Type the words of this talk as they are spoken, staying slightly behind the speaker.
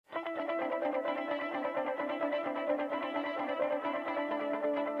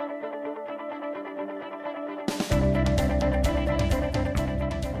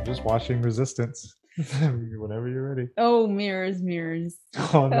just watching Resistance. Whenever you're ready. Oh, mirrors, mirrors.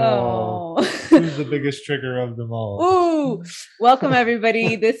 Oh no. Oh. Who's the biggest trigger of them all? Ooh. Welcome,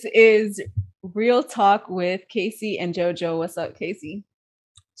 everybody. This is Real Talk with Casey and JoJo. What's up, Casey?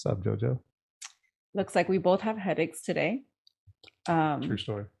 What's up, JoJo? Looks like we both have headaches today. True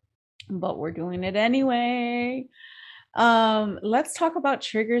story. But we're doing it anyway. Let's talk about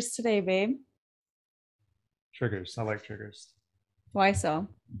triggers today, babe. Triggers. I like triggers. Why so?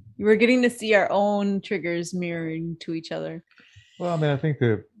 We're getting to see our own triggers mirroring to each other. Well, I mean, I think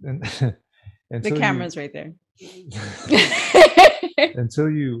that The camera's right there. Until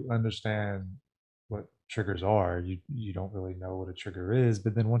you understand what triggers are, you don't really know what a trigger is.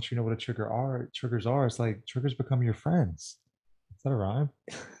 But then once you know what triggers are, it's like triggers become your friends. Is that a rhyme?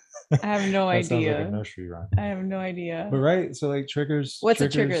 I have no That sounds idea. like a nursery rhyme. I have no idea. But right, so like triggers. What's a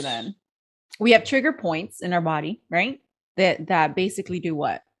trigger then? We have trigger points in our body, right? That basically do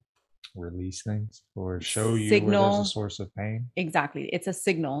what? Release things or show you Signal. where there's a source of pain. Exactly. It's a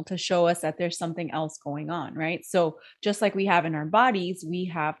signal to show us that there's something else going on, right? So just like we have in our bodies, we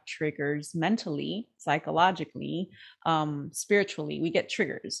have triggers mentally, psychologically, spiritually. We get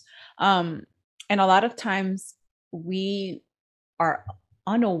triggers. And a lot of times we are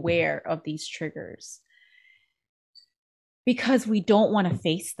unaware of these triggers because we don't want to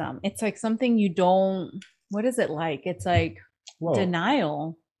face them. It's like something you don't, what is it like? It's like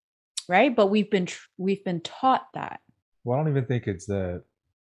denial, right? But we've been taught that. Well, I don't even think it's that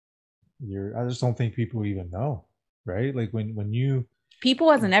I just don't think people even know, right? Like when you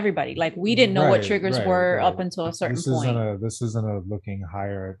people as in everybody, like we didn't know what triggers were up until a certain point. This isn't a looking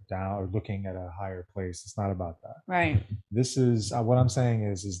higher down or looking at a higher place. It's not about that. Right. This is what I'm saying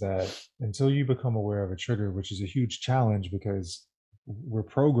is that until you become aware of a trigger, which is a huge challenge because we're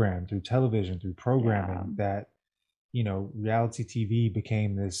programmed through television, through programming that, you know, reality TV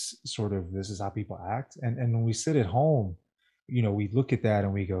became this sort of, this is how people act. And when we sit at home, you know, we look at that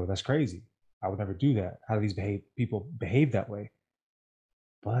and we go, that's crazy. I would never do that. How do these people behave that way?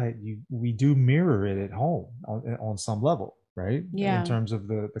 But we do mirror it at home on some level, right? Yeah. In terms of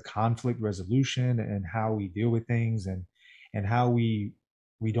the conflict resolution and how we deal with things and how we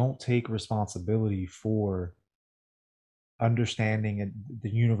don't take responsibility for understanding the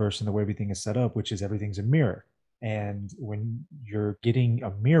universe and the way everything is set up, which is everything's a mirror. And when you're getting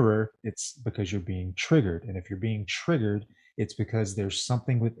a mirror, it's because you're being triggered. And if you're being triggered, it's because there's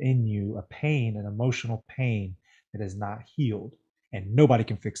something within you, a pain, an emotional pain that is not healed. And nobody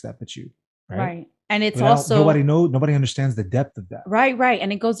can fix that but you. Right. And it's also nobody understands the depth of that. Right.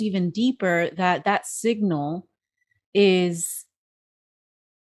 And it goes even deeper that signal is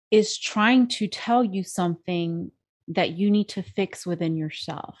trying to tell you something that you need to fix within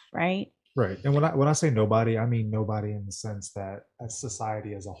yourself, right? Right. And when I say nobody, I mean nobody in the sense that as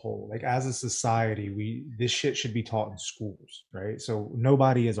society as a whole, like as a society, this shit should be taught in schools, right? So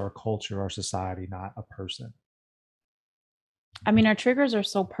nobody is our culture, our society, not a person. I mean, our triggers are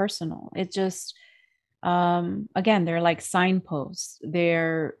so personal. It just, again, they're like signposts.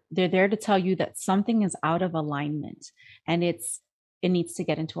 They're there to tell you that something is out of alignment and it needs to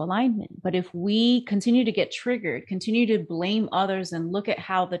get into alignment. But if we continue to get triggered, continue to blame others and look at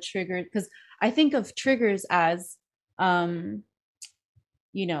how the trigger, because I think of triggers as, you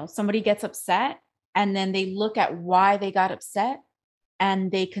know, somebody gets upset and then they look at why they got upset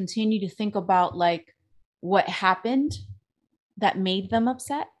and they continue to think about like what happened that made them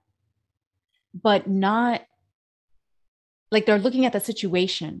upset, but not like they're looking at the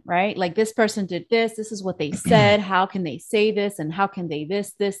situation, right? Like this person did this is what they said, how can they say this, and how can they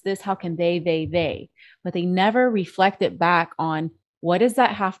this, how can they, but they never reflected back on what does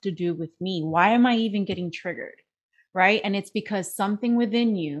that have to do with me? Why am I even getting triggered? Right. And it's because something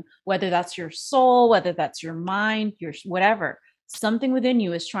within you, whether that's your soul, whether that's your mind, your whatever, something within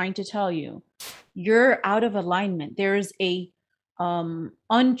you is trying to tell you you're out of alignment. There's a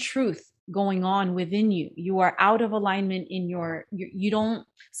untruth going on within you. You are out of alignment in you don't,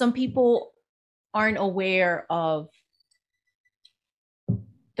 some people aren't aware of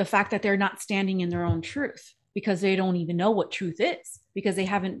the fact that they're not standing in their own truth because they don't even know what truth is because they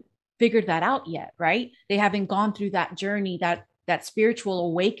haven't figured that out yet, right? They haven't gone through that journey, that spiritual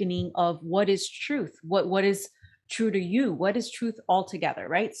awakening of what is truth, what is true to you, what is truth altogether,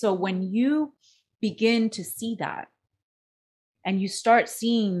 right? So when you begin to see that and you start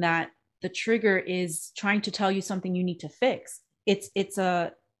seeing that the trigger is trying to tell you something you need to fix, it's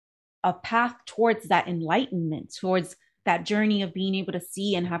a path towards that enlightenment, towards that journey of being able to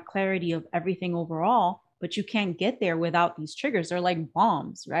see and have clarity of everything overall. But you can't get there without these triggers. They're like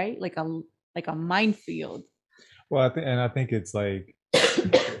bombs, right? Like a minefield. Well, I think it's like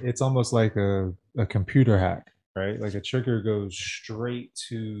it's almost like a computer hack, right? Like a trigger goes straight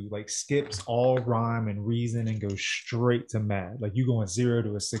to like skips all rhyme and reason and goes straight to mad. Like you going 0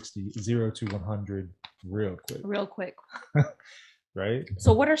 to 60, 0 to 100 real quick, Real quick. right?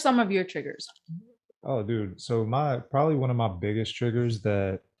 So what are some of your triggers? Oh, dude. So my probably one of my biggest triggers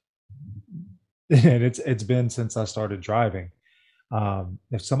that, and it's been since I started driving.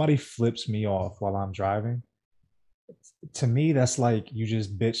 If somebody flips me off while I'm driving, to me that's like you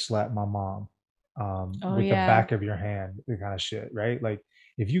just bitch slap my mom Oh with the yeah. back of your hand, the kind of shit, right? Like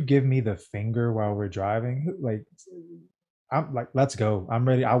if you give me the finger while we're driving, like I'm like, let's go. I'm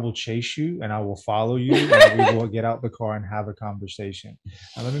ready. I will chase you and I will follow you and we will get out the car and have a conversation.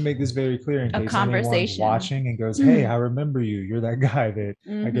 And let me make this very clear in A case anyone's conversation. watching and goes, hey, I remember you. You're that guy that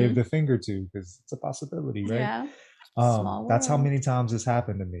I gave Mm-hmm. the finger to, because it's a possibility, right? Yeah. Small That's how world. many times it's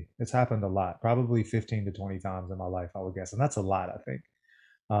happened to me. It's happened a lot, probably 15 to 20 times in my life, I would guess. And that's a lot, I think.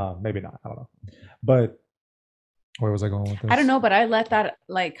 Maybe not. I don't know. But where was I going with I don't this? know, but I let that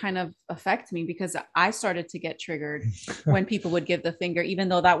like kind of affect me because I started to get triggered when people would give the finger, even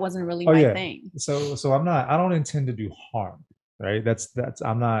though that wasn't really Oh my yeah. thing. So I'm not, I don't intend to do harm, right? That's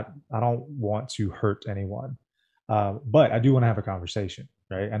I'm not, I don't want to hurt anyone. But I do want to have a conversation,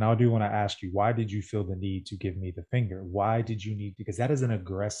 right? And I do want to ask you, why did you feel the need to give me the finger? Why did you need, because that is an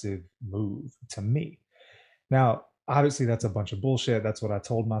aggressive move to me. Now, obviously that's a bunch of bullshit. That's what I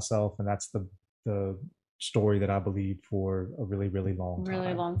told myself, and that's the story that I believed for a really, really long Really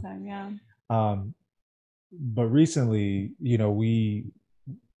time. long time. Yeah. Um, but recently, we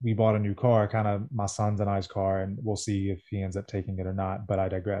bought a new car, kind of my son's and I's car, and we'll see if he ends up taking it or not. But I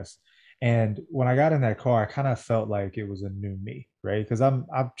digress. And when I got in that car, I kind of felt like it was a new me, right? Because I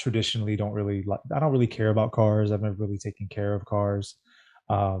traditionally don't really like, I don't really care about cars. I've never really taken care of cars.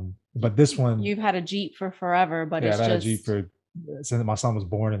 But this one, You've had a Jeep for forever, but yeah, I've it's had a Jeep just, for since my son was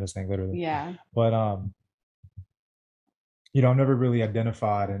born in this thing, literally. yeah. But I've never really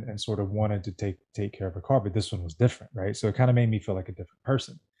identified and sort of wanted to take care of a car, but this one was different, right? So it kind of made me feel like a different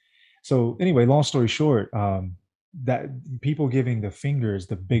person. So anyway, long story short, that people giving the finger is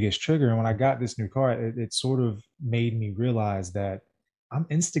the biggest trigger. And when I got this new car, it sort of made me realize that I'm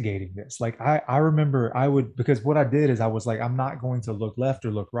instigating this. Like I remember I would, because what I did is I was like, I'm not going to look left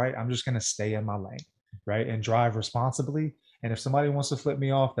or look right. I'm just going to stay in my lane, right? And drive responsibly. And if somebody wants to flip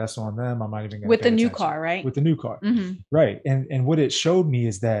me off, that's on them. I'm not even going to With pay the new attention car, right? with the new car. Mm-hmm. Right. And what it showed me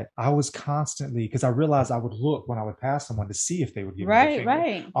is that I was constantly, because I realized I would look when I would pass someone to see if they would give me the Right, finger,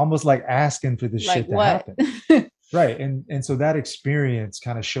 right. almost like asking for this Like shit to what? happen. Right. And so that experience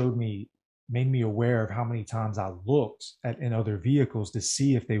kind of showed me, made me aware of how many times I looked at in other vehicles to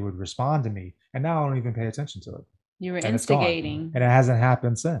see if they would respond to me. And now I don't even pay attention to it. You were And it's gone. instigating. And it hasn't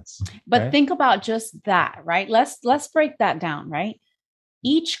happened since. But Right. think about just that, right? Let's break that down, right?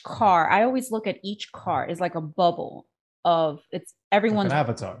 Each car, I always look at each car is like a bubble of it's It's like an everyone's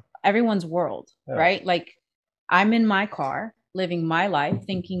avatar. everyone's world, Yeah. right? Like I'm in my car living my life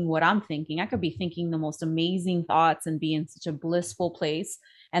thinking what I'm thinking. I could be thinking the most amazing thoughts and be in such a blissful place.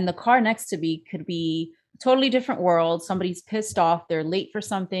 And the car next to me could be a totally different world. Somebody's pissed off, they're late for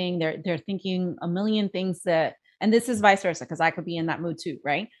something, they're thinking a million things that, and this is vice versa, because I could be in that mood too,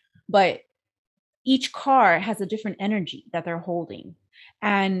 right? But each car has a different energy that they're holding.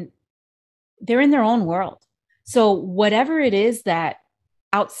 And they're in their own world. So whatever it is that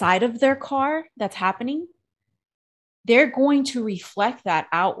outside of their car that's happening, they're going to reflect that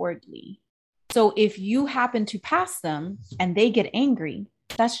outwardly. So if you happen to pass them and they get angry,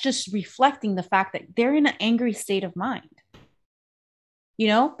 that's just reflecting the fact that they're in an angry state of mind.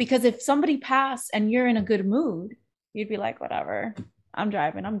 Because if somebody passed and you're in a good mood, you'd be like, whatever, I'm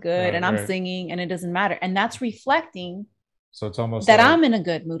driving, I'm good, Right. and I'm Right. singing, and it doesn't matter. And that's reflecting So it's almost that like, I'm in a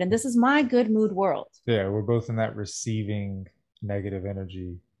good mood. And this is my good mood world. yeah, we're both in that receiving negative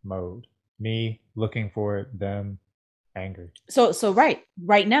energy mode. Me looking for it, them angry. So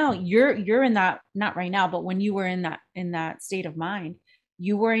right now you're in that, not right now, but when you were in that state of mind,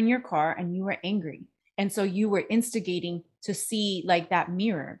 you were in your car and you were angry. And so you were instigating to see like that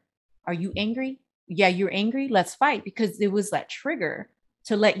mirror. Are you angry? Yeah, you're angry. Let's fight, because it was that trigger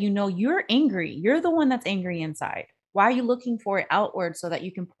to let you know you're angry. You're the one that's angry inside. Why are you looking for it outward so that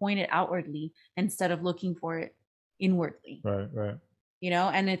you can point it outwardly instead of looking for it inwardly? Right, right.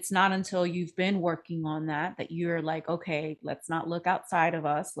 And it's not until you've been working on that you're like, okay, let's not look outside of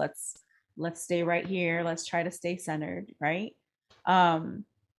us, let's stay right here, let's try to stay centered, right? um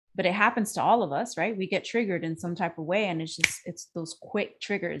but it happens to all of us, right? We get triggered in some type of way, and it's those quick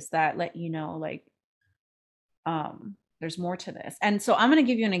triggers that let you know, like, there's more to this. And so I'm going to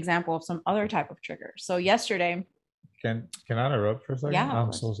give you an example of some other type of trigger. So yesterday Can I interrupt for a second? Yeah, of I'm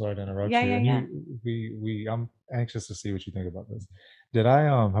course. so sorry to interrupt Yeah, you. yeah, And yeah. I'm anxious to see what you think about this. Did I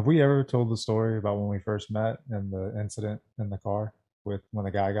have we ever told the story about when we first met and the incident in the car with when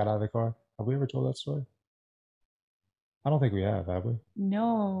the guy got out of the car? Have we ever told that story? I don't think we have we?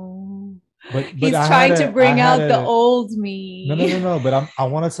 No. But He's I had trying to a I bring had out the a old no, no, me. no, no. But I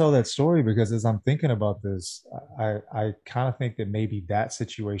want to tell that story because as I'm thinking about this, I kind of think that maybe that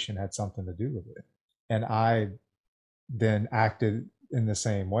situation had something to do with it, and I then acted in the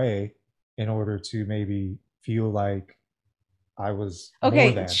same way in order to maybe feel like I was more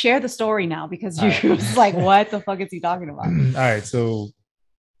Okay, than. share the story now because All you right. was like, what the fuck is he talking about? All right. So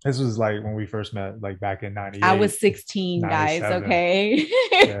this was like when we first met, like back in I 98, was 16, guys, 97. okay?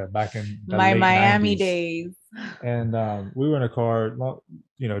 Yeah, back in the My late Miami 90s. days. And we were in a car, well,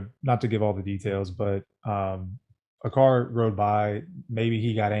 not to give all the details, but a car rode by. Maybe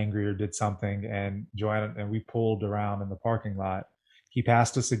he got angry or did something, and Joanna and we pulled around in the parking lot. He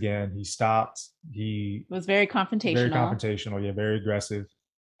passed us again. He stopped. He It was very very confrontational. confrontational, yeah, very aggressive.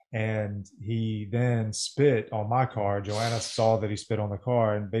 And he then spit on my car. Joanna saw that he spit on the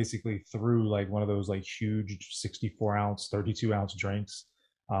car and basically threw like one of those like huge 64-ounce, 32-ounce drinks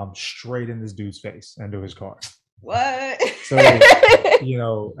straight in this dude's face into his car. What? So,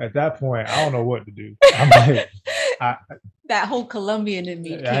 at that point, I don't know what to do. I'm like, I, That whole Colombian in I me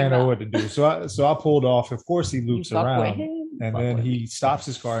didn't came know out. what to do. So I pulled off. Of course, he You loops fuck with around him, you and fuck then with he me. stops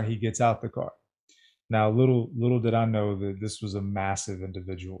his car and he gets out the car. Now, little did I know that this was a massive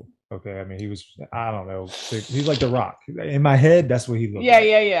individual. Okay, I mean, he was, I don't know, he's like the Rock. In my head, that's what he looked Yeah, like,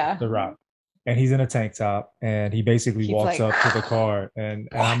 yeah, yeah. the Rock. And he's in a tank top, and he basically He's walks like, up to the car, and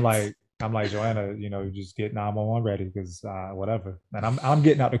I'm what? like, Joanna, just get 911 ready because whatever. And I'm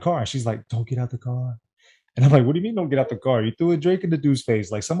getting out the car, and she's like, don't get out the car. And I'm like, what do you mean don't get out the car? You threw a drink in the dude's face.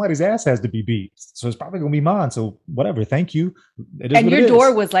 Like somebody's ass has to be beat. So it's probably gonna be mine. So whatever. Thank you. It is And what it your door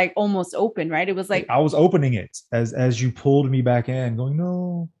is. was like almost open, right? It was like, I was opening it as you pulled me back in, going,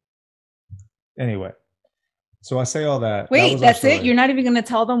 no. Anyway, so I say all that. That wait, was our that's it? story. You're not even gonna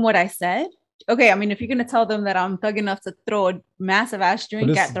tell them what I said? Okay, I mean, if you're gonna tell them that I'm thug enough to throw a massive ass But drink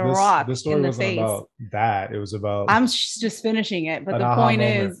this at the this rock this in story the wasn't face, about that. It was about I'm just finishing it. But an the aha point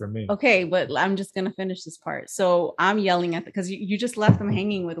moment is, for me. okay, but I'm just gonna finish this part. So I'm yelling at the because you just left them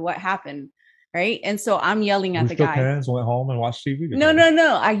hanging with what happened, right? And so I'm yelling at We the shook guy. hands, went home, and watched TV No, together. no,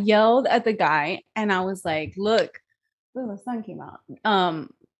 no. I yelled at the guy and I was like, look, oh, the sun came out.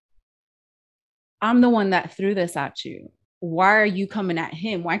 I'm the one that threw this at you. Why are you coming at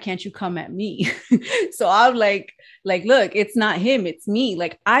him? Why can't you come at me? So I'm like, look, it's not him, it's me.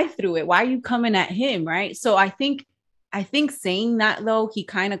 Like I threw it. Why are you coming at him? Right. So I think saying that though, he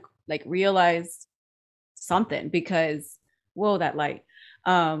kind of like realized something because whoa, that light.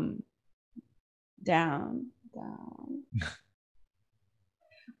 Um, down, down.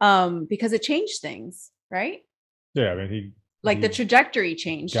 Because it changed things, right? Yeah, I mean Like the he trajectory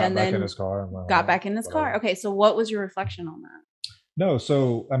changed got and back in then his car and went got home. back in his car. Whatever. Okay, so what was your reflection on that? No,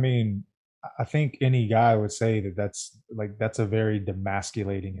 so I mean, I think any guy would say that that's a very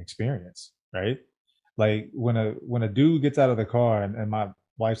demasculating experience, right? Like when a dude gets out of the car and my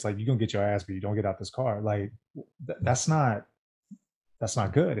wife's like, "You gonna get your ass beat? Don't get out this car." Like that's not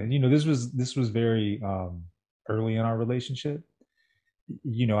good. And this was very early in our relationship,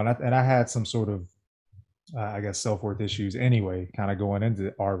 and I had some sort of I guess self-worth issues anyway, kind of going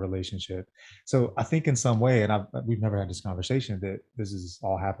into our relationship. So I think in some way, and we've never had this conversation that this is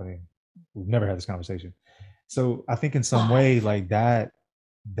all happening. We've never had this conversation. So I think in some What? way, like that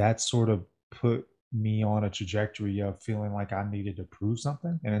sort of put me on a trajectory of feeling like I needed to prove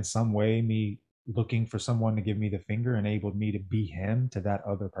something. And in some way, me looking for someone to give me the finger enabled me to be him to that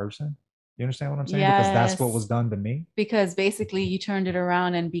other person. You understand what I'm saying? Because that's what was Yes, done to me. because basically you turned it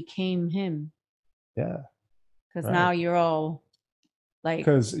around and became him. Yeah. Because now Right. you're all like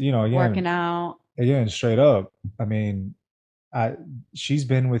Because, working again, out. straight up, I mean, I she's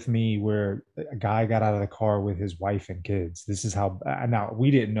been with me where a guy got out of the car with his wife and kids. This is how now we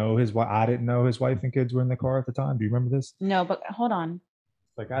didn't know his wife. I didn't know his wife and kids were in the car at the time. Do you remember this? No, but hold on.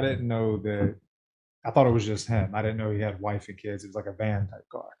 Like I didn't know that. I thought it was just him. I didn't know he had wife and kids. It was like a van type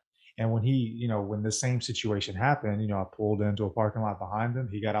car. And when the same situation happened, I pulled into a parking lot behind him.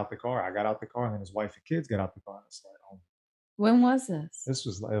 He got out the car. I got out the car, and then his wife and kids got out the car. And it's like, oh, When was this? this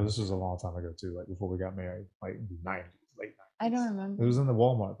was a long time ago too, like before we got married, like in the 90s, late I don't 90s. It remember. was in the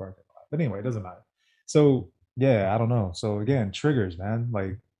Walmart parking lot. But anyway, it doesn't matter. So yeah, I don't know. So again, triggers, man.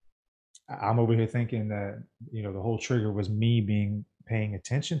 Like I'm over here thinking that, the whole trigger was me being paying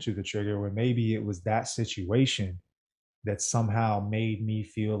attention to the trigger, where maybe it was that situation that somehow made me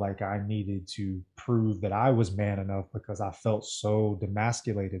feel like I needed to prove that I was man enough because I felt so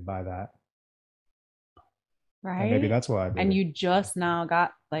demasculated by that. And maybe Right? that's why I did And it. you just now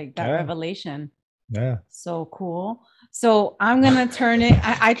got like that Yeah. revelation. Yeah. So cool. So I'm gonna turn it.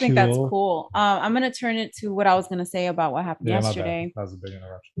 I think that's Cool. cool. I'm gonna turn it to what I was gonna say about what happened Yeah, my bad. yesterday. That was a big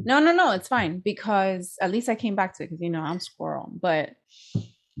interruption. No, no, no, it's fine because at least I came back to it because I'm squirrel. But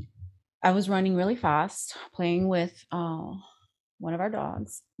I was running really fast, playing with one of our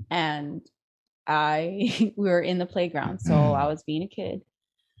dogs, and I we were in the playground, so I was being a kid,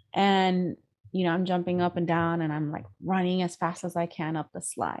 and I'm jumping up and down, and I'm like running as fast as I can up the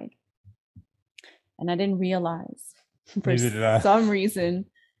slide, and I didn't realize for Neither did I. some reason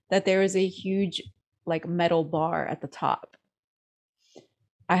that there was a huge like metal bar at the top.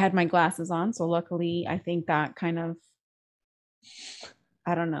 I had my glasses on, so luckily I think that kind of,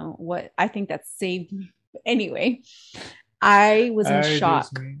 I don't know what, I think that saved me. Anyway, I was in I just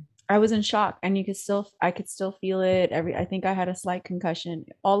shock. mean. I was in shock, and I could still feel it. I think I had a slight concussion.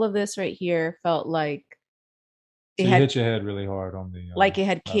 All of this right here felt like So it you had hit your head really hard on the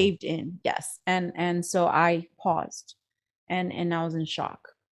metal. caved in. Yes. And so I paused and I was in shock.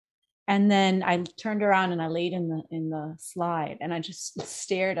 And then I turned around and I laid in the slide and I just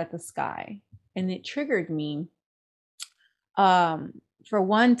stared at the sky. And it triggered me, um, for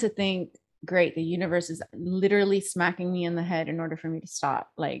one, to think, great, the universe is literally smacking me in the head in order for me to stop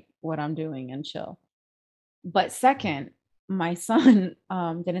like what I'm doing and chill. But second, my son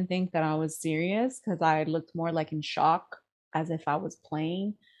didn't think that I was serious because I looked more like in shock, as if I was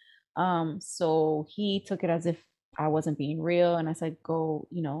playing. So he took it as if I wasn't being real, and I said, "Go,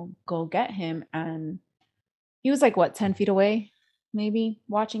 go get him." And he was like, what, 10 feet away, maybe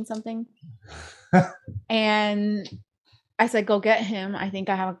watching something. And I said, "Go get him. I think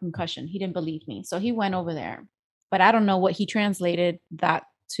I have a concussion." He didn't believe me, so he went over there. But I don't know what he translated that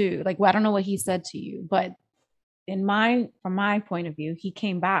to. Like, well, I don't know what he said to you, but from my point of view, he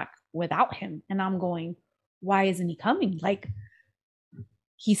came back without him, and I'm going, why isn't he coming? Like,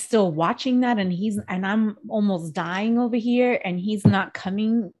 he's still watching that, and I'm almost dying over here, and he's not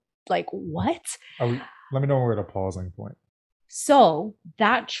coming. Like, what? Let me know when we're at a pausing point. So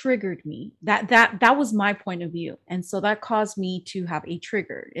that triggered me. That was my point of view, and so that caused me to have a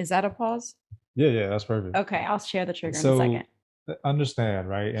trigger. Is that a pause? Yeah, that's perfect. Okay, I'll share the trigger in a So second. understand,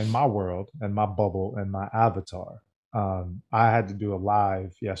 right? In my world, in my bubble, in my avatar, I had to do a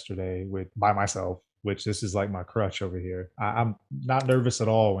live yesterday with by myself, which this is like my crutch over here. I'm not nervous at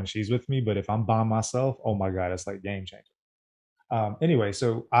all when she's with me, but if I'm by myself, oh my god, it's like game changer. Anyway,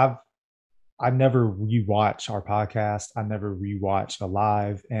 so I never rewatch our podcast. I never rewatch a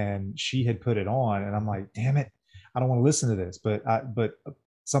live, and she had put it on, and I'm like, damn it, I don't want to listen to this, but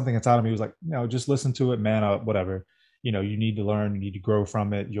something inside of me was like, just listen to it, man up, whatever. You need to learn, you need to grow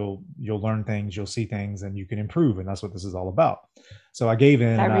from it. You'll learn things, you'll see things, and you can improve, and that's what this is all about. So I gave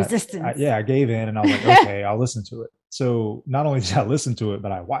in, That and resistance. yeah, I gave in, and I was like, okay, I'll listen to it. So not only did I listen to it,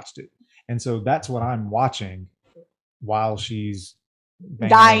 but I watched it, and so that's what I'm watching while she's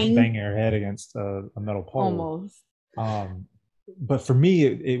Dying banging her head against a metal pole. almost. Um, but for me,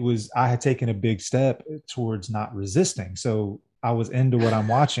 it was I had taken a big step towards not resisting. So I was into what I'm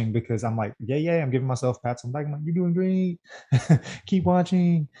watching because I'm like, yeah, I'm giving myself pats on the back. I'm like, you're doing great. Keep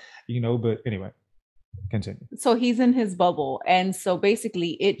watching, But anyway, continue. So he's in his bubble, and so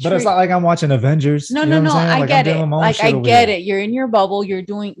basically But it's not like I'm watching Avengers. No, You know no, what I'm no. saying? I Like I'm get doing it. my own Like, shit I over get here. it. You're in your bubble. You're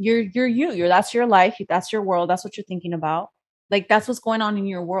doing. You're you. You're that's your life. That's your world. That's what you're thinking about. Like, that's what's going on in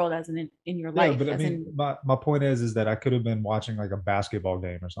your world, as in your Yeah, life. but I As mean, in, my point is that I could have been watching like a basketball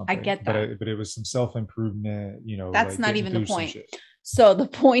game or I something, get that. but it was some self improvement, That's like not getting even the through some point. shit. So the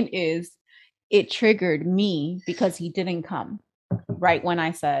point is, it triggered me because he didn't come right when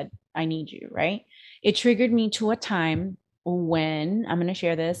I said, "I need you." Right. It triggered me to a time when I'm going to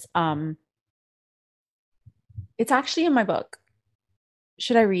share this. It's actually in my book.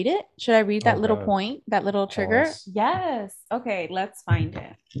 Should I read it? Should I read Oh that little God, point, that little trigger? pause. Yes. Okay, let's find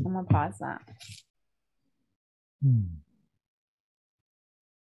it. I'm gonna pause that. Hmm.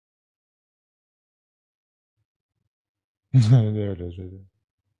 There it is, right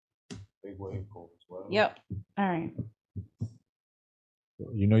there. Big wave pool as well. Yep. All right.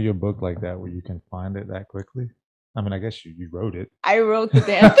 You know your book like that where you can find it that quickly? I mean, I guess you wrote it. I wrote the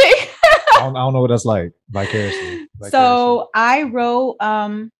damn thing. I don't know what that's like vicariously. So I wrote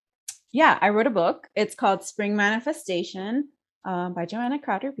I wrote a book. It's called Spring Manifestation, by Joanna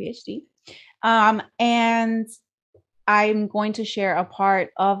Crowder, PhD. And I'm going to share a part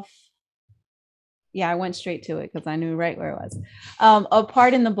of, I went straight to it because I knew right where it was. A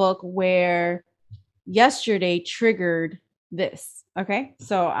part in the book where yesterday triggered this. Okay.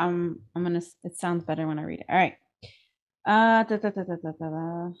 So I'm gonna it sounds better when I read it. All right.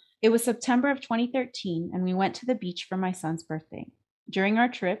 It was September of 2013, and we went to the beach for my son's birthday. During our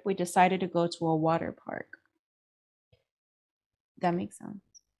trip, we decided to go to a water park. That makes sense.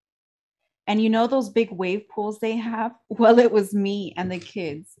 And you know those big wave pools they have? Well, it was me and the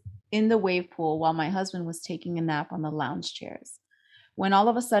kids in the wave pool while my husband was taking a nap on the lounge chairs. When all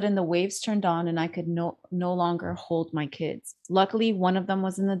of a sudden the waves turned on and I could no longer hold my kids. Luckily, one of them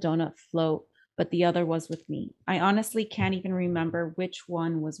was in the donut float, but the other was with me. I honestly can't even remember which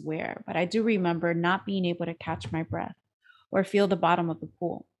one was where, but I do remember not being able to catch my breath or feel the bottom of the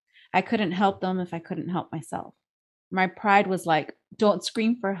pool. I couldn't help them if I couldn't help myself. My pride was like, don't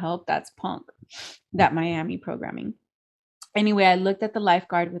scream for help. That's punk. That Miami programming. Anyway, I looked at the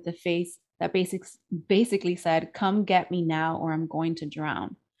lifeguard with a face that basically said, come get me now or I'm going to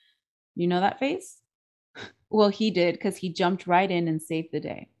drown. You know that face? Well, he did because he jumped right in and saved the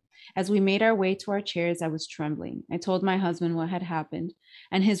day. As we made our way to our chairs, I was trembling. I told my husband what had happened,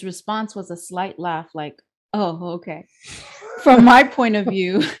 and his response was a slight laugh, like, oh, okay. From my point of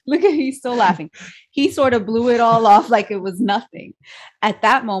view, look at he's still laughing. He sort of blew it all off like it was nothing. At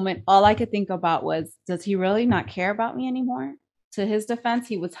that moment, all I could think about was, does he really not care about me anymore? To his defense,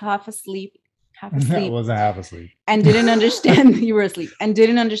 he was half asleep, I wasn't half asleep. and didn't understand you were asleep and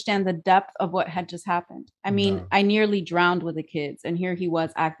didn't understand the depth of what had just happened. I mean, No. I nearly drowned with the kids, and here he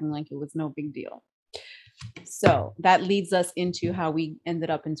was acting like it was no big deal. So that leads us into how we ended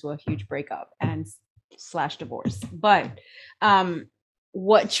up into a huge breakup and slash divorce. But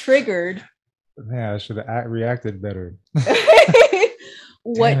what triggered Yeah, I should have reacted better.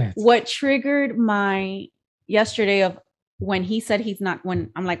 what triggered my yesterday of when he said he's not, when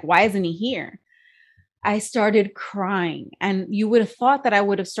I'm like, why isn't he here? I started crying, and you would have thought that I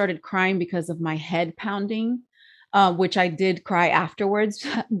would have started crying because of my head pounding, which I did cry afterwards.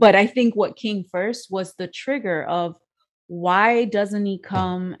 But I think what came first was the trigger of, why doesn't he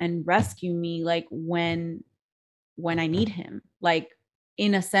come and rescue me like when I need him? Like,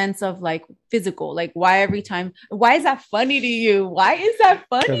 in a sense of like physical, like why every time, why is that funny to you? Why is that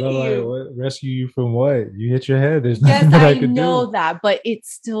funny to you? What, rescue you from what? You hit your head. There's Yes, nothing that I I could know do. that, but it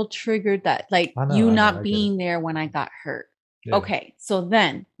still triggered that, like I you know, not I get it. being there when I got hurt. Yeah. Okay, so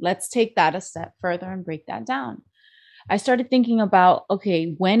then let's take that a step further and break that down. I started thinking about,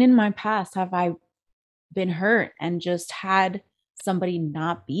 okay, when in my past have I been hurt and just had somebody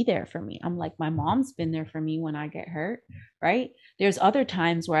not be there for me? I'm like, my mom's been there for me when I get hurt, right? There's other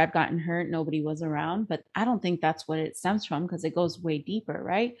times where I've gotten hurt, nobody was around, but I don't think that's what it stems from because it goes way deeper,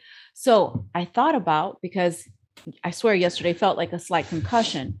 right? So I thought about, because I swear yesterday felt like a slight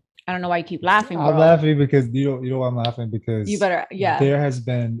concussion. I don't know why you keep laughing, bro. I'm laughing because you know why I'm laughing, because You better, yeah. there has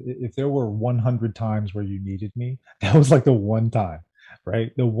been, if there were 100 times where you needed me, that was like the one time,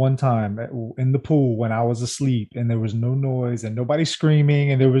 right? The one time in the pool when I was asleep and there was no noise and nobody screaming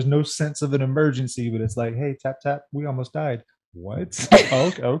and there was no sense of an emergency, but it's like, hey, tap tap, we almost died. What?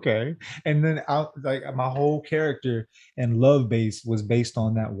 Okay, okay. And then I like my whole character and love base was based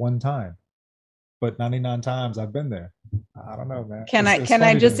on that one time. But 99 times I've been there. I don't know, man. Can It's I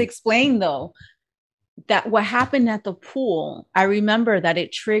funny to just me. explain though that what happened at the pool? I remember that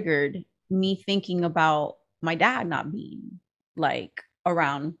it triggered me thinking about my dad not being like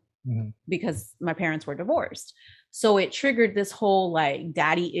around Mhm. because my parents were divorced. So it triggered this whole like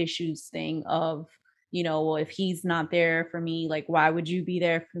daddy issues thing of, you know, well, if he's not there for me, like, why would you be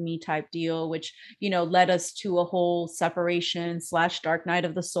there for me type deal, which, you know, led us to a whole separation slash dark night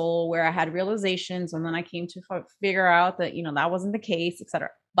of the soul where I had realizations. And then I came to figure out that, you know, that wasn't the case, etc.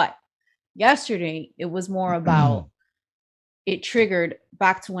 But yesterday, it was more about, it triggered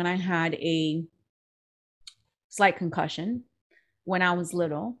back to when I had a slight concussion when I was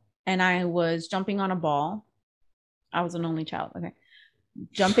little and I was jumping on a ball. I was an only child. Okay.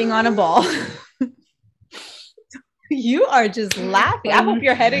 Jumping on a ball. You are just laughing. I hope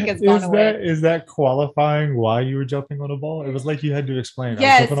your headache has gone away. Is that qualifying why you were jumping on a ball? It was like you had to explain.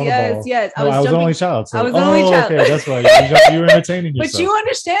 Yes, I was jumping on a ball. yes. No, I was an only child. So, I was an only child. Okay, that's why you were entertaining yourself. But you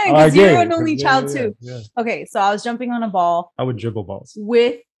understand Oh, I because get you're it, an only 'cause child yeah, too. yeah. Okay, so I was jumping on a ball I would dribble balls.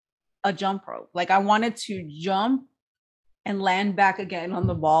 with a jump rope. Like I wanted to jump and land back again on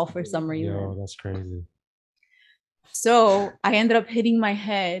the ball for some reason. Yo, that's crazy. So I ended up hitting my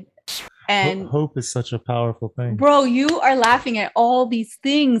head. And hope is such a powerful thing. Bro, you are laughing at all these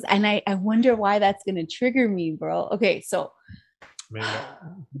things. And I wonder why that's going to trigger me, bro. Okay, so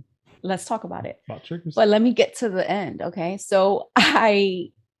let's talk about it. About triggers. But let me get to the end. Okay, so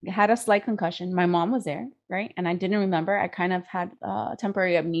I had a slight concussion. My mom was there, right? And I didn't remember. I kind of had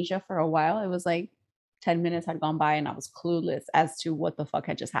temporary amnesia for a while. It was like 10 minutes had gone by and I was clueless as to what the fuck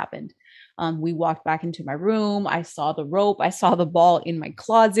had just happened. We walked back into my room. I saw the rope. I saw the ball in my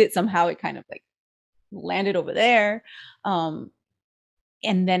closet. Somehow it kind of like landed over there. And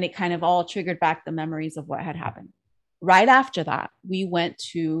then it kind of all triggered back the memories of what had happened. Right after that, we went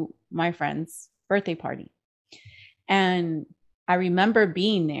to my friend's birthday party. And I remember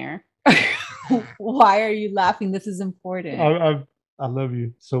being there. Why are you laughing? This is important. I love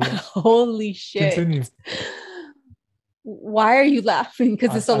you so much. Holy shit. Continue. Why are you laughing?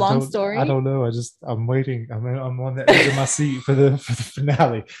 Because it's a long story. I don't know. I'm waiting. I'm on the edge of my seat for the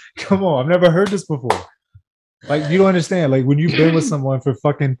finale. Come on. I've never heard this before. Like, you don't understand. Like, when you've been with someone for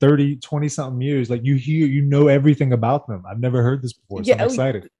fucking 30, 20 something years, like, you know everything about them. I've never heard this before. So I'm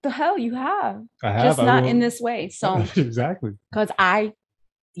excited. The hell you have. I have. Just not in this way. So exactly. Because I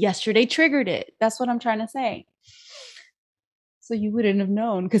yesterday triggered it. That's what I'm trying to say. So you wouldn't have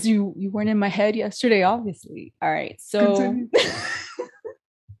known because you weren't in my head yesterday, obviously. All right. So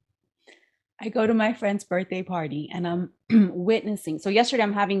I go to my friend's birthday party and I'm witnessing. So yesterday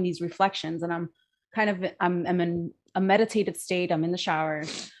I'm having these reflections and I'm in a meditative state. I'm in the shower.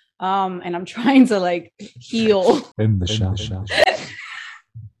 And I'm trying to like heal. In the shower.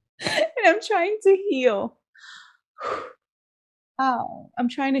 And I'm trying to heal. Oh, I'm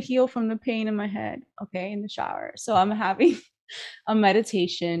trying to heal from the pain in my head. Okay, in the shower. So I'm having a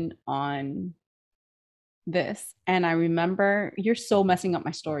meditation on this. And I remember, you're so messing up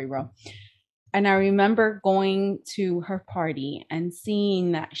my story, bro. And I remember going to her party and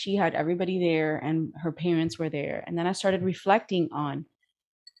seeing that she had everybody there and her parents were there. And then I started reflecting on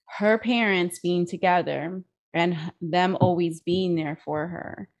her parents being together and them always being there for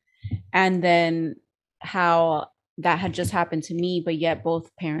her. And then how that had just happened to me, but yet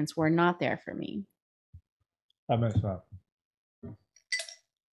both parents were not there for me. That makes sense.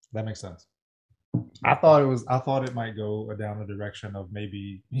 That makes sense. I thought it might go down the direction of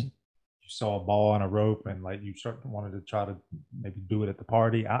maybe you saw a ball on a rope and like you wanted to try to maybe do it at the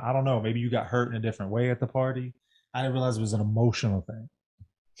party. I don't know. Maybe you got hurt in a different way at the party. I didn't realize it was an emotional thing.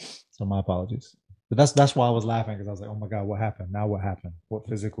 So my apologies. But that's why I was laughing, because I was like, oh my God, what happened? Now what happened? What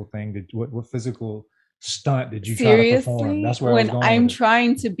physical thing what physical stunt did you try to perform? That's where when I was going I'm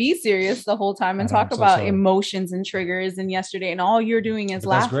trying to be serious the whole time and talk about emotions and triggers and yesterday, and all you're doing is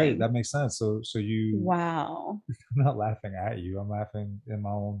laughing. That's great. That makes sense. So you wow. I'm not laughing at you. I'm laughing in my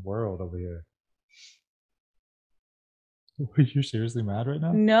own world over here. Are you seriously mad right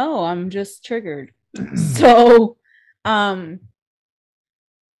now? No, I'm just triggered. So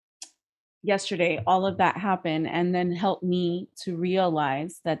yesterday all of that happened and then helped me to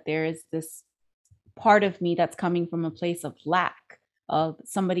realize that there is this part of me that's coming from a place of lack, of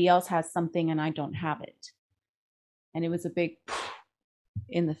somebody else has something and I don't have it. And it was a big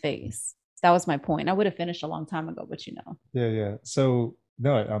in the face. That was my point. I would have finished a long time ago, but you know. Yeah. So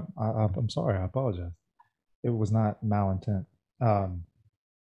no, I'm sorry. I apologize. It was not malintent.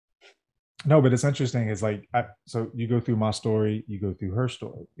 No, but it's interesting. It's like, so you go through my story, you go through her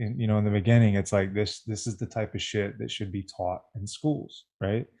story, and you know, in the beginning, it's like this is the type of shit that should be taught in schools,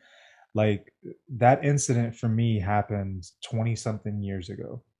 right? Like, that incident for me happened 20 something years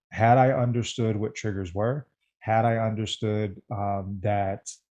ago. Had I understood what triggers were, had I understood that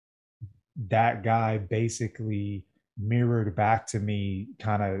guy basically mirrored back to me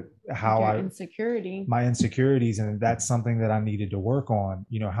kind of how my insecurities, and that's something that I needed to work on.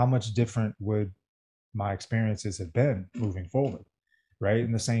 You know, how much different would my experiences have been moving forward, right?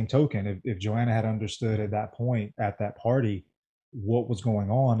 In the same token, if Joanna had understood at that point at that party what was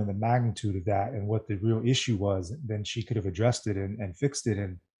going on and the magnitude of that and what the real issue was, then she could have addressed it and fixed it.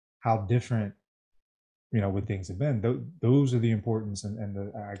 And how different, you know, what things have been. Those are the importance and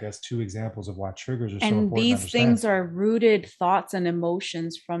the, I guess, two examples of why triggers are so important. And these things are rooted thoughts and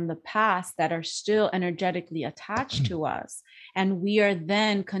emotions from the past that are still energetically attached to us. And we are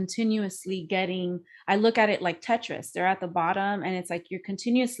then continuously I look at it like Tetris. They're at the bottom and it's like you're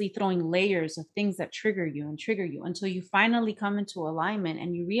continuously throwing layers of things that trigger you until you finally come into alignment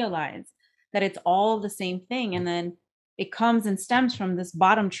and you realize that it's all the same thing. And then it comes and stems from this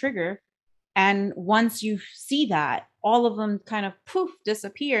bottom trigger. And once you see that, all of them kind of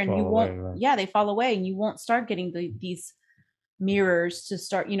disappear and you won't, right? They fall away and you won't start getting these mirrors to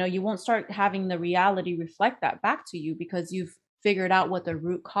start, you know, you won't start having the reality reflect that back to you because you've figured out what the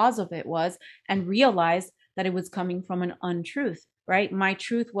root cause of it was and realized that it was coming from an untruth, right? My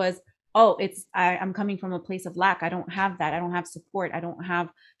truth was, I'm coming from a place of lack. I don't have that. I don't have support. I don't have,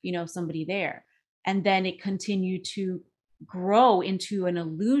 you know, somebody there. And then it continued to grow into an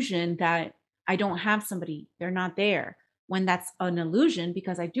illusion that I don't have somebody. They're not there. when that's an illusion,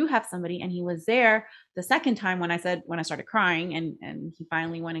 because I do have somebody, and he was there the second time when I started crying, and he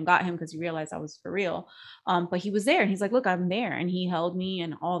finally went and got him because he realized I was for real. But he was there and he's like, look, I'm there, and he held me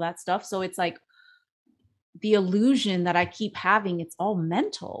and all that stuff. So it's like the illusion that I keep having, it's all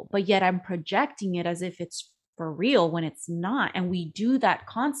mental, but yet I'm projecting it as if it's for real when it's not. And we do that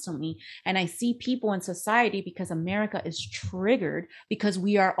constantly. And I see people in society, because America is triggered, because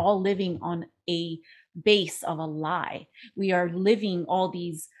we are all living on a base of a lie. We are living all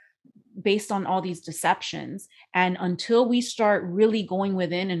these based on all these deceptions. And until we start really going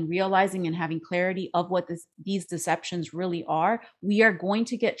within and realizing and having clarity of what these deceptions really are, we are going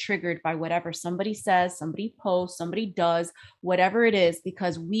to get triggered by whatever somebody says, somebody posts, somebody does, whatever it is,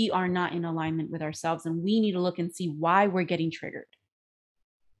 because we are not in alignment with ourselves, and we need to look and see why we're getting triggered.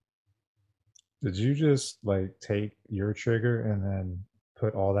 Did you just like take your trigger and then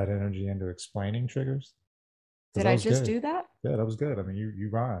put all that energy into explaining triggers? Because Did that I was just good. do that? Yeah, that was good. I mean, you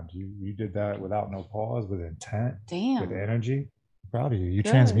rhymed. You did that without no pause, with intent, with Damn. energy. Proud of you. You Good.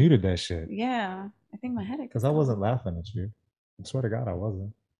 transmuted that shit. Yeah. I think my headache Because is I gone. wasn't laughing at you. I swear to God, I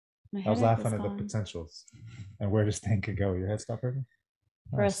wasn't. My I was headache is laughing at the gone. potentials and where this thing could go. Your head stopped hurting?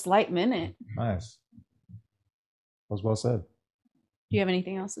 For a Nice. slight minute. Nice. That was well said. Do you have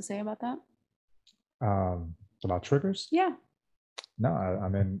anything else to say about that? About triggers? Yeah. No, I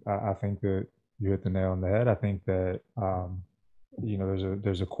mean, I think that you hit the nail on the head. I think that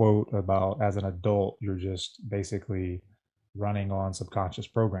there's a quote about, as an adult, you're just basically running on subconscious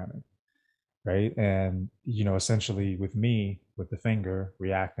programming, right? And essentially, with me, with the finger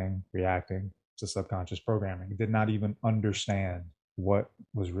reacting to subconscious programming, did not even understand what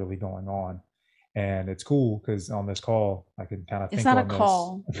was really going on. And it's cool because on this call, I can kind of It's think not a on this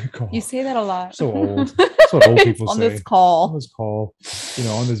call. call. You say that a lot. So old. That's what old people on say. this call. On this call,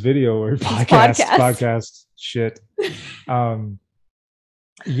 on this video or This podcast shit.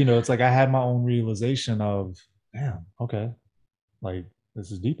 It's like I had my own realization of, damn, okay, like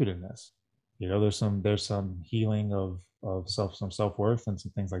this is deeper than this. There's some healing of some self-worth and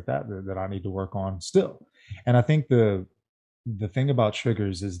some things like that I need to work on still. And I think the thing about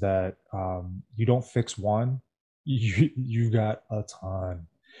triggers is that you don't fix one, you got a ton,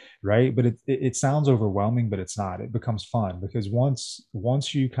 right? But it sounds overwhelming, but it's not. It becomes fun because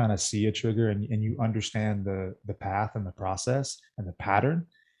once you kind of see a trigger, and you understand the path and the process and the pattern,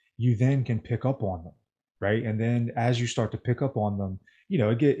 you then can pick up on them, right? And then as you start to pick up on them,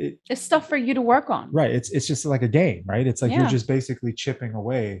 it's stuff for you to work on. Right. It's just like a game, right? It's like Yeah. you're just basically chipping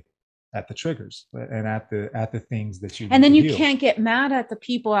away at the triggers and at the things that you And then you heal. can't get mad at the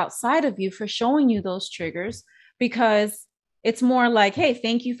people outside of you for showing you those triggers, because it's more like, hey,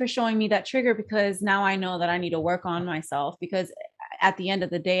 thank you for showing me that trigger, because now I know that I need to work on myself, because at the end of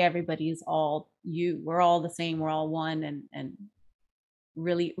the day, everybody's all you. We're all the same. We're all one. And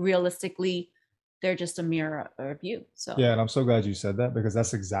really, realistically, they're just a mirror of you. So Yeah, and I'm so glad you said that, because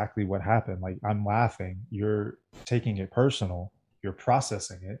that's exactly what happened. Like, I'm laughing, you're taking it personal, you're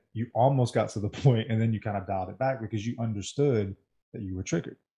processing it. You almost got to the point, and then you kind of dialed it back because you understood that you were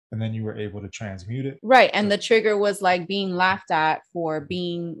triggered, and then you were able to transmute it. Right. And the trigger was like being laughed at for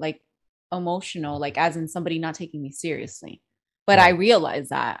being like emotional, like as in somebody not taking me seriously. But I realized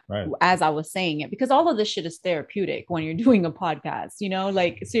that as I was saying it, because all of this shit is therapeutic when you're doing a podcast,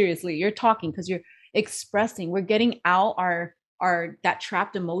 like seriously, you're talking because you're expressing, we're getting out our that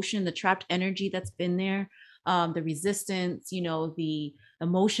trapped emotion, the trapped energy that's been there, the resistance, the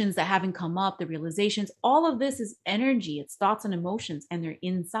emotions that haven't come up, the realizations. All of this is energy, it's thoughts and emotions, and they're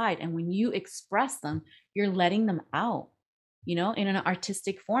inside. And when you express them, you're letting them out, in an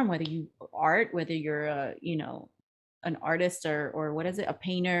artistic form, whether you art, whether you're an artist or what is it, a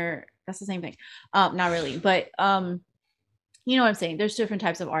painter, that's the same thing. Not really, but you know what I'm saying, there's different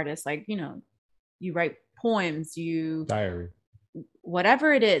types of artists, like you write poems, you diary,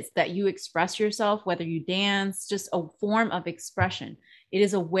 whatever it is that you express yourself, whether you dance, just a form of expression. It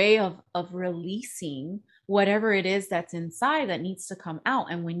is a way of releasing whatever it is that's inside that needs to come out.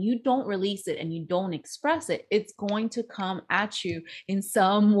 And when you don't release it and you don't express it, it's going to come at you in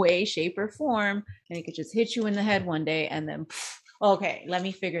some way, shape, or form. And it could just hit you in the head one day, and then okay, let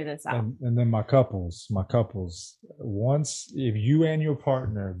me figure this out. And then my couples, once, if you and your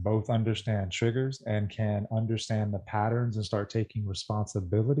partner both understand triggers and can understand the patterns and start taking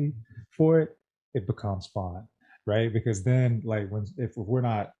responsibility for it, it becomes fun, right? Because then, like, if we're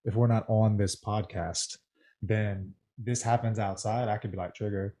not on this podcast, then this happens outside, I could be like,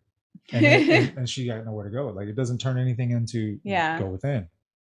 trigger, and she got nowhere to go. Like, it doesn't turn anything into go within,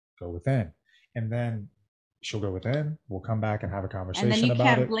 and then she'll go within, we'll come back and have a conversation about it. And then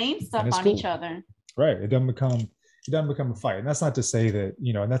you can't blame stuff on each other. Right. It doesn't become, it doesn't become a fight. And that's not to say that,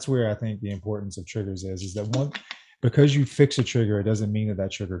 and that's where I think the importance of triggers is that because you fix a trigger, it doesn't mean that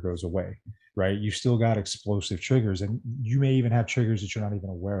that trigger goes away, right? You still got explosive triggers, and you may even have triggers that you're not even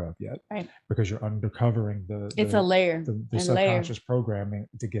aware of yet, right? Because you're uncovering it's a layer, the subconscious programming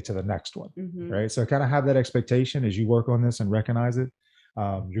to get to the next one, right? So kind of have that expectation as you work on this and recognize it.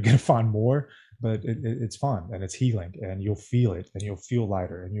 You're going to find more, but it's fun and it's healing, and you'll feel it, and you'll feel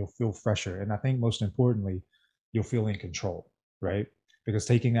lighter, and you'll feel fresher, and I think most importantly, you'll feel in control, right? Because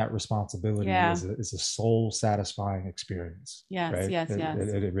taking that responsibility is a soul satisfying experience. Yes, right? yes.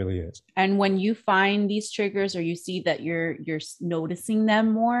 It really is. And when you find these triggers, or you see that you're noticing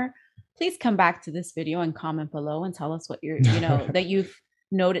them more, please come back to this video and comment below and tell us what you're, that you've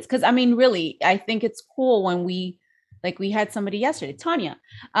noticed. Because I mean, really, I think it's cool when we had somebody yesterday, Tanya,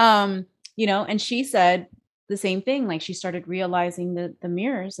 and she said the same thing. Like, she started realizing the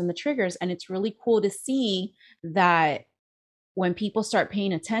mirrors and the triggers, and it's really cool to see that when people start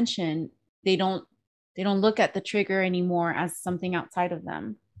paying attention, they don't look at the trigger anymore as something outside of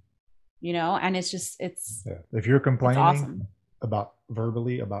them, and it's if you're complaining about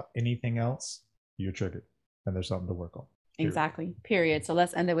verbally about anything else, you're triggered, and there's something to work on. Exactly. Period. So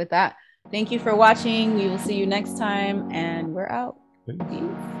let's end it with that. Thank you for watching. We will see you next time, and we're out.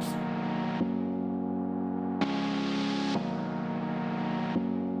 Peace.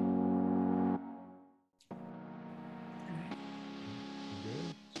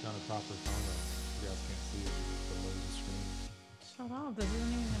 Proper camera. You guys can't see it below the screen. Shut up. This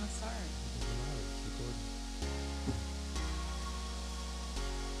isn't even gonna start.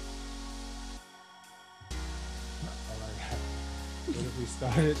 What if we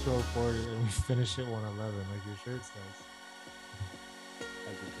start at 12:40 and we finish at 1:11 like your shirt says?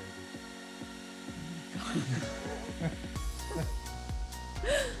 That'd be crazy.